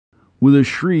With a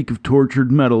shriek of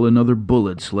tortured metal, another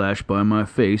bullet slashed by my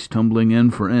face, tumbling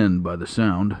end for end by the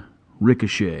sound.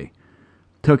 Ricochet.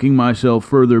 Tucking myself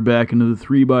further back into the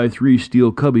 3x3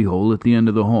 steel cubbyhole at the end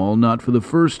of the hall, not for the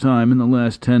first time in the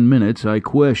last 10 minutes, I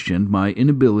questioned my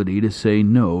inability to say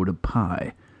no to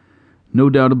pie.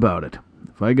 No doubt about it.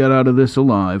 If I got out of this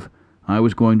alive, I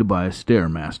was going to buy a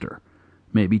Stairmaster.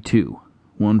 Maybe 2.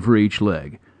 1 for each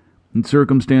leg. In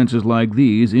circumstances like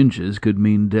these, inches could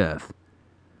mean death.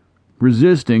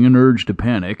 Resisting an urge to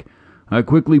panic, I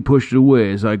quickly pushed it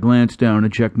away as I glanced down to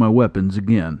check my weapons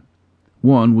again.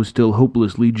 One was still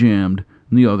hopelessly jammed,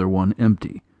 and the other one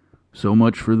empty. So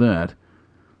much for that.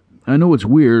 I know it's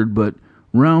weird, but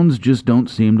rounds just don't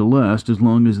seem to last as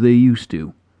long as they used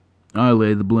to. I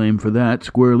lay the blame for that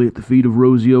squarely at the feet of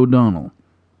Rosie O'Donnell.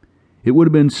 It would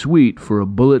have been sweet for a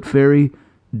bullet fairy,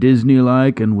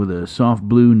 Disney-like and with a soft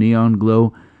blue neon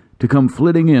glow, to come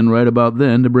flitting in right about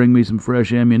then to bring me some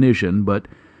fresh ammunition, but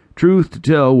truth to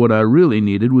tell, what I really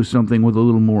needed was something with a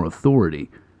little more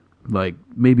authority, like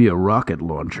maybe a rocket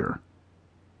launcher.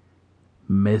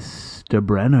 Mr.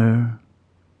 Brenner.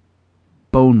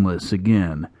 Boneless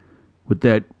again, with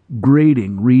that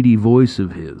grating, reedy voice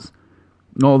of his,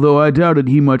 although I doubted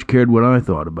he much cared what I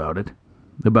thought about it,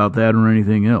 about that or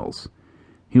anything else.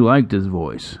 He liked his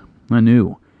voice. I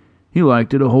knew. He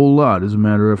liked it a whole lot, as a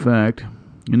matter of fact.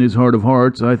 In his heart of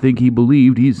hearts, I think he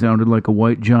believed he sounded like a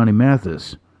white Johnny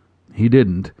Mathis. He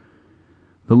didn't.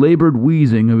 The labored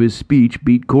wheezing of his speech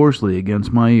beat coarsely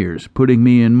against my ears, putting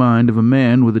me in mind of a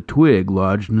man with a twig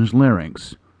lodged in his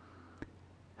larynx.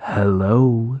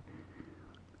 Hello.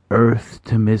 Earth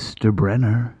to Mr.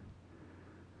 Brenner.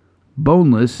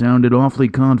 Boneless sounded awfully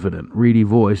confident, reedy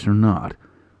voice or not.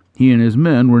 He and his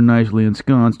men were nicely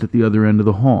ensconced at the other end of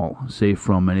the hall, safe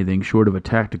from anything short of a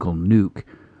tactical nuke.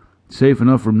 Safe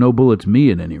enough from no bullets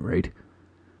me, at any rate.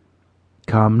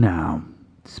 Come now.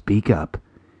 Speak up.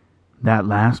 That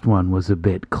last one was a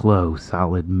bit close,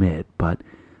 I'll admit, but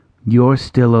you're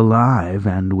still alive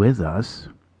and with us,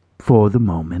 for the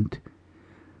moment.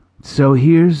 So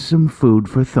here's some food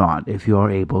for thought if you're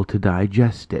able to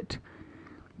digest it.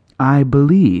 I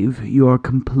believe you're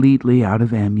completely out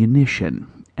of ammunition,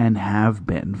 and have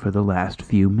been for the last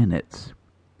few minutes.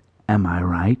 Am I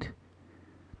right?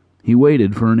 He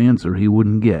waited for an answer he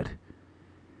wouldn't get.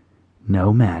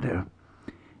 No matter.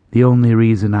 The only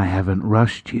reason I haven't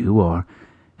rushed you or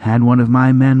had one of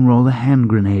my men roll a hand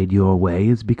grenade your way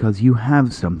is because you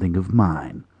have something of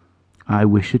mine. I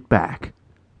wish it back,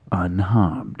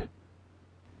 unharmed.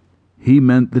 He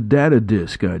meant the data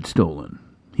disk I'd stolen.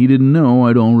 He didn't know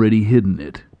I'd already hidden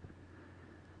it.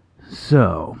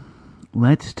 So,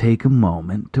 let's take a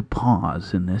moment to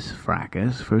pause in this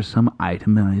fracas for some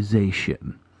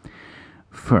itemization.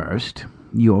 First,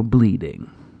 you're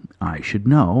bleeding. I should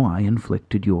know I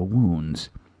inflicted your wounds.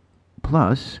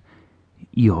 Plus,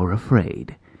 you're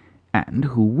afraid. And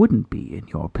who wouldn't be in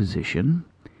your position?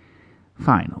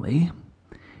 Finally,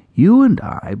 you and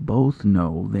I both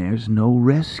know there's no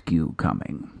rescue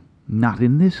coming. Not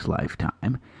in this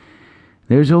lifetime.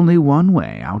 There's only one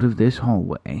way out of this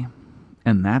hallway,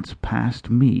 and that's past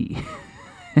me.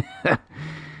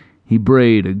 He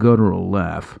brayed a guttural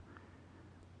laugh.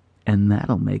 And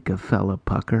that'll make a fella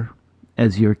pucker,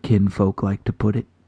 as your kinfolk like to put it.